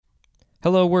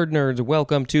Hello, word nerds.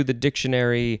 Welcome to the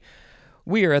dictionary.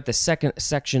 We are at the second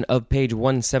section of page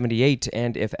 178,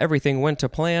 and if everything went to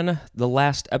plan, the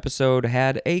last episode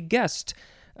had a guest.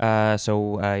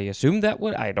 So I assume that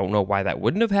would. I don't know why that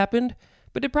wouldn't have happened,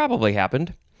 but it probably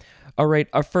happened. All right,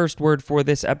 our first word for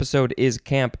this episode is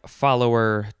camp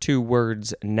follower. 2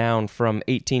 words, noun from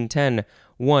 1810.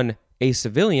 1, a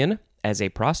civilian, as a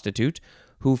prostitute,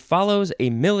 who follows a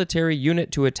military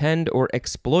unit to attend or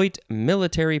exploit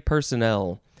military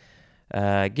personnel.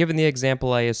 Given the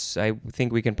example, I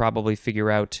think we can probably figure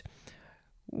out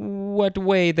what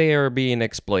way they are being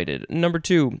exploited. Number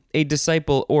 2, a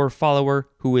disciple or follower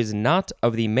who is not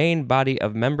of the main body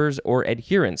of members or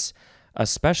adherents,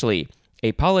 especially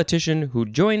a politician who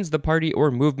joins the party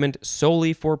or movement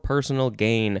solely for personal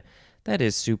gain. That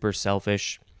is super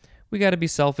selfish. We gotta be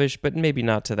selfish, but maybe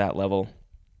not to that level.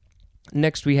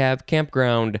 Next we have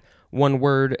campground, 1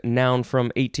 word, noun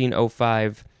from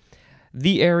 1805.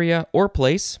 The area or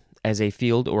place, as a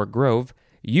field or grove,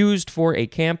 used for a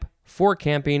camp, for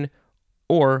camping,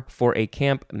 or for a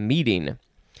camp meeting.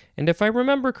 And if I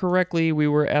remember correctly, we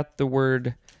were at the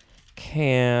word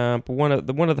camp. One of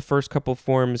the first couple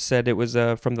forms said it was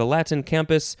from the Latin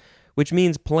campus, which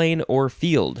means plain or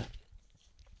field.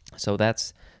 So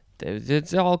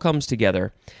it all comes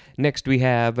together. Next we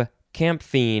have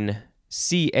camphene,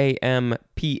 C-A-M-P-H-E-N-E,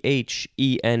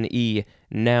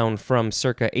 noun from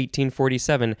circa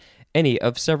 1847, any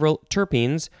of several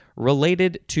terpenes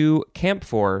related to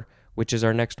camphor, which is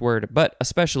our next word, but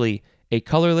especially a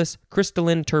colorless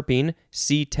crystalline terpene,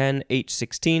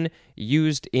 C10H16,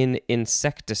 used in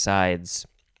insecticides.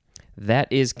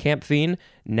 That is camphene.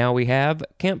 Now we have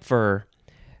camphor.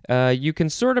 You can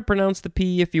sort of pronounce the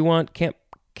P if you want,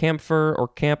 camphor or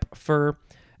camphor.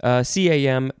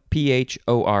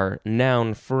 C-A-M-P-H-O-R,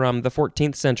 noun from the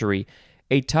 14th century,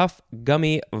 a tough,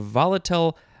 gummy,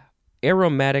 volatile,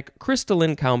 aromatic,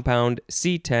 crystalline compound,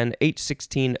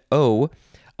 C10H16O,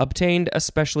 obtained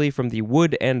especially from the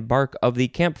wood and bark of the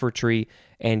camphor tree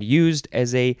and used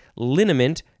as a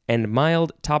liniment and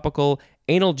mild topical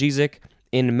analgesic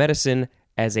in medicine,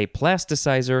 as a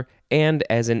plasticizer, and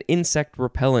as an insect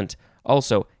repellent.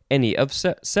 Also, any of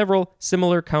several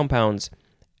similar compounds,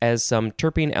 as some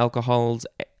terpene alcohols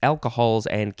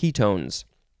and ketones.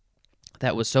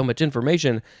 That was so much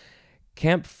information.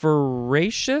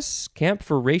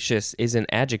 Camphoraceous is an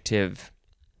adjective.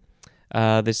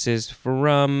 This is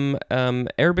from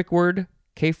Arabic word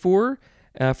kafur,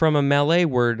 from a Malay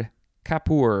word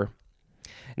kapur.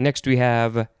 Next we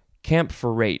have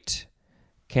camphourate.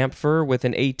 Camphor with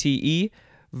an A-T-E,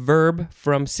 verb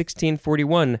from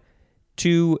 1641,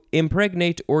 to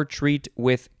impregnate or treat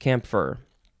with camphor.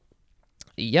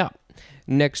 Yeah.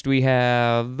 Next we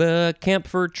have the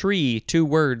camphor tree, 2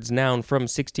 words, noun from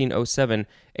 1607,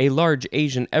 a large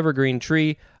Asian evergreen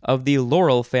tree of the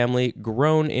laurel family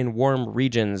grown in warm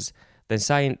regions. The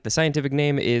scientific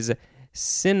name is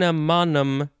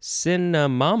Cinnamomum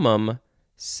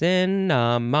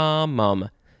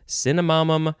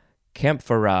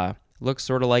camphora. Looks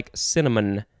sort of like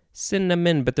cinnamon,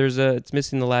 but it's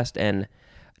missing the last N.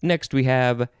 Next we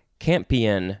have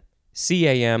campion.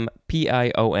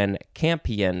 C-A-M-P-I-O-N,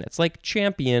 campion. It's like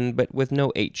champion, but with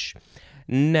no H.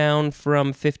 Noun from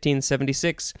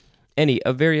 1576, any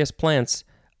of various plants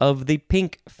of the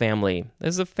pink family.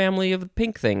 This is a family of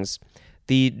pink things.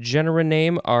 The genera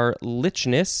name are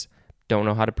Lychnis, don't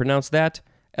know how to pronounce that,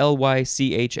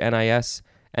 L-Y-C-H-N-I-S,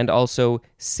 and also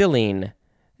Silene.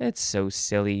 It's so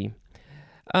silly.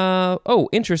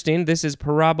 Interesting. This is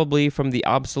probably from the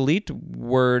obsolete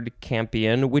word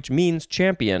campion, which means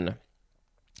champion.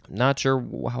 Not sure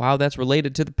how that's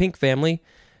related to the pink family,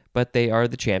 but they are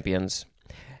the champions.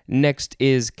 Next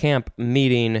is camp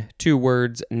meeting, 2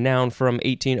 words, noun from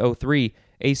 1803,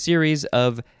 a series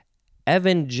of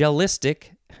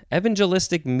evangelistic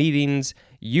meetings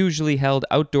usually held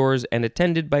outdoors and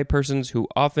attended by persons who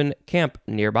often camp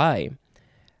nearby.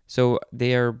 So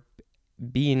they are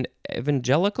being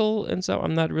evangelical, and so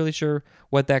I'm not really sure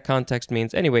what that context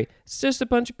means. Anyway, it's just a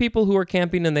bunch of people who are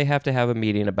camping and they have to have a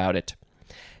meeting about it.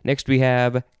 Next we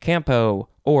have campo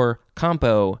or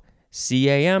campo,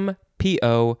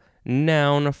 C-A-M-P-O,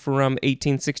 noun from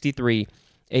 1863,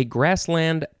 a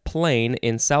grassland plain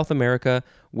in South America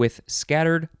with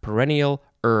scattered perennial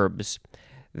herbs.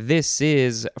 This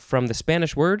is from the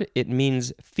Spanish word, it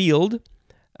means field,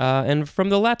 and from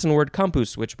the Latin word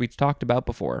campus, which we've talked about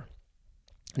before.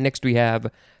 Next we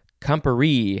have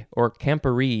camporee or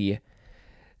camporee,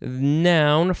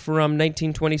 noun from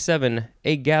 1927,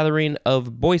 a gathering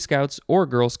of Boy Scouts or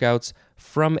Girl Scouts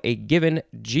from a given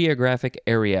geographic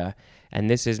area. And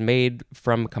this is made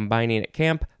from combining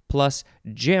camp plus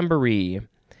jamboree.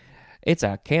 It's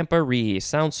a camporee.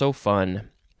 Sounds so fun.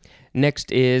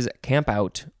 Next is camp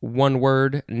out. One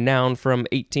word, noun from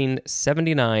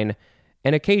 1879.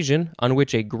 An occasion on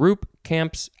which a group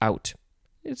camps out.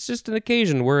 It's just an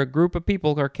occasion where a group of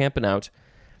people are camping out.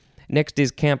 Next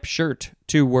is camp shirt.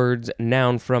 Two words,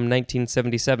 noun from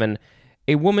 1977.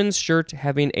 A woman's shirt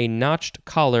having a notched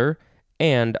collar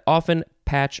and often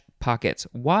patch pockets.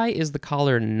 Why is the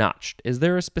collar notched? Is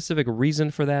there a specific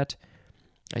reason for that?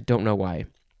 I don't know why.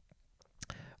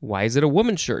 Why is it a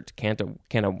woman's shirt?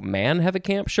 Can a man have a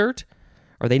camp shirt?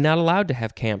 Are they not allowed to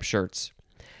have camp shirts?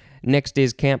 Next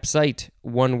is campsite.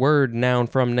 One word, noun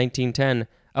from 1910.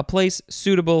 A place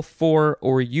suitable for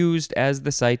or used as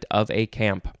the site of a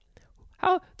camp.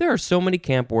 There are so many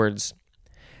camp words.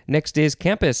 Next is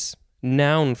campus.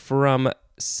 Noun from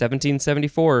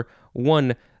 1774.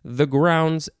 1. The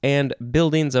grounds and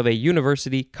buildings of a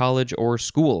university, college, or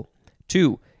school.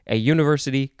 2. A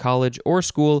university, college, or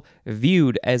school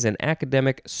viewed as an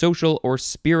academic, social, or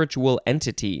spiritual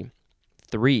entity.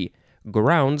 3.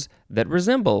 Grounds that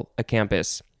resemble a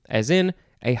campus, as in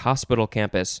a hospital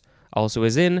campus, also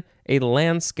as in a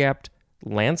landscaped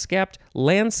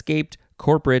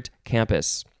corporate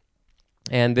campus.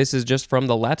 And this is just from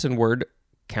the Latin word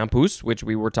campus, which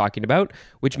we were talking about,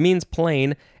 which means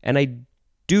plain, and I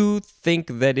do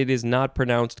think that it is not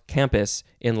pronounced campus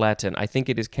in Latin. I think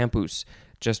it is campus,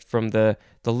 just from the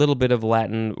little bit of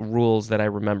Latin rules that I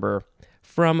remember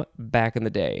from back in the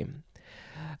day.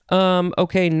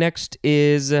 Okay, next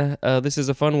is, this is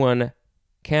a fun one,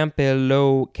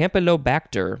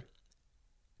 Campylobacter.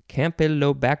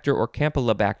 Campylobacter or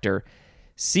Campylobacter.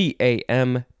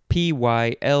 Campylobacter.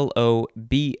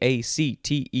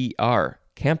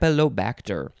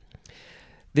 Campylobacter.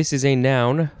 This is a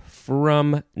noun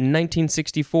from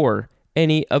 1964.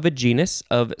 Any of a genus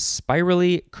of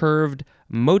spirally curved,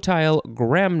 motile,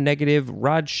 gram-negative,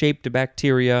 rod-shaped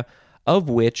bacteria, of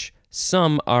which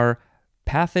some are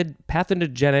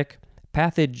pathogenic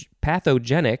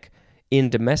in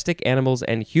domestic animals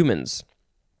and humans.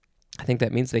 I think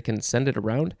that means they can send it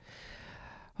around.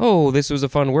 Oh, this was a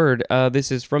fun word. This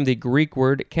is from the Greek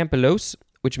word campylos,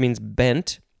 which means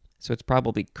bent. So it's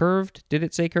probably curved. Did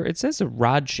it say curved? It says a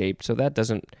rod-shaped, so that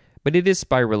doesn't... But it is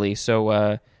spirally,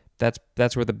 so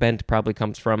that's where the bent probably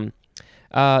comes from.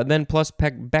 Then plus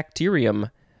bacterium,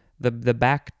 the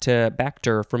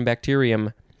bacter from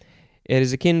bacterium. It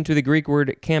is akin to the Greek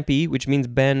word campi, which means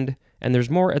bend, and there's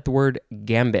more at the word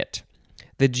gambit.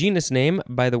 The genus name,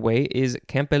 by the way, is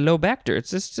Campylobacter. It's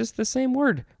just the same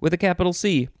word with a capital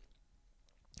C.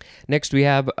 Next, we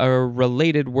have a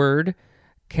related word,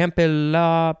 how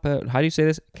do you say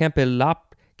this?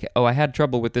 I had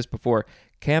trouble with this before.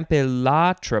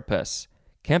 Campylotropus.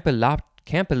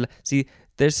 See,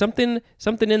 there's something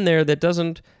in there that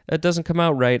doesn't come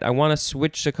out right. I want to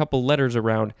switch a couple letters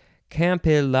around.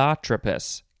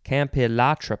 Campylotropus.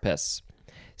 Campylotropus.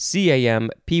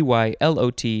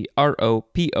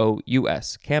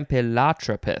 Campylotropus.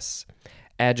 Campylotropus.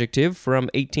 Adjective from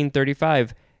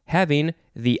 1835. Having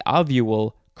the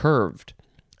ovule curved.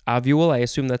 Ovule, I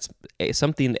assume that's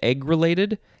something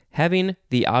egg-related. Having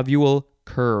the ovule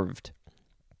curved.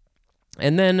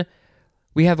 And then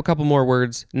we have a couple more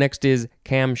words. Next is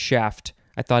camshaft.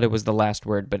 I thought it was the last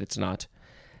word, but it's not.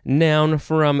 Noun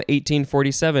from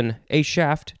 1847. A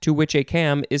shaft to which a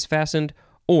cam is fastened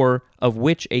or of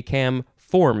which a cam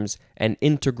forms an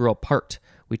integral part.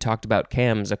 We talked about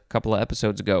cams a couple of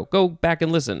episodes ago. Go back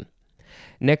and listen.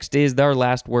 Next is our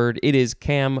last word. It is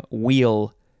cam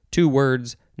wheel. Two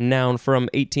words. Noun from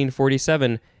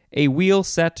 1847. A wheel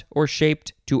set or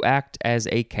shaped to act as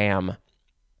a cam.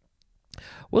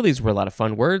 Well, these were a lot of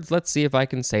fun words. Let's see if I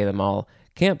can say them all.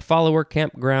 Camp follower,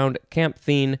 campground,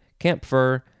 camphene,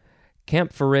 camphor,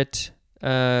 camphorit,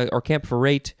 or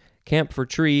campphorate, camp for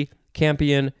tree,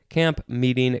 campion, camp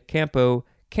meeting, campo,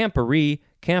 camporee,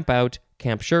 camp out,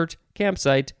 camp shirt,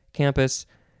 campsite, campus,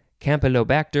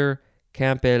 campylobacter,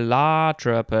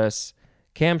 campylotropus,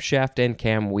 camshaft, and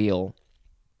cam wheel.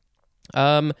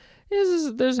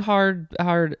 There's hard,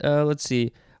 let's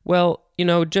see. Well,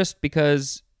 just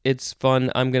because it's fun,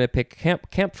 I'm going to pick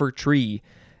camphor tree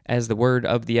as the word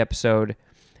of the episode.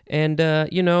 And, the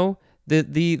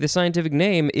scientific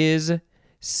name is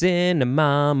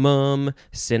Cinnamomum,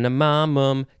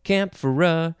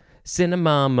 camphora,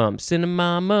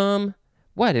 cinnamomum.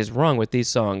 What is wrong with these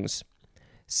songs?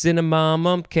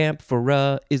 Cinnamomum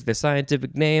camphora is the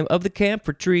scientific name of the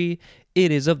camphor tree.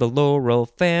 It is of the laurel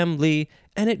family,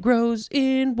 and it grows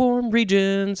in warm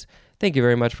regions. Thank you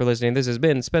very much for listening. This has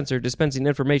been Spencer dispensing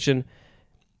information.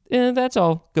 And that's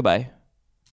all. Goodbye.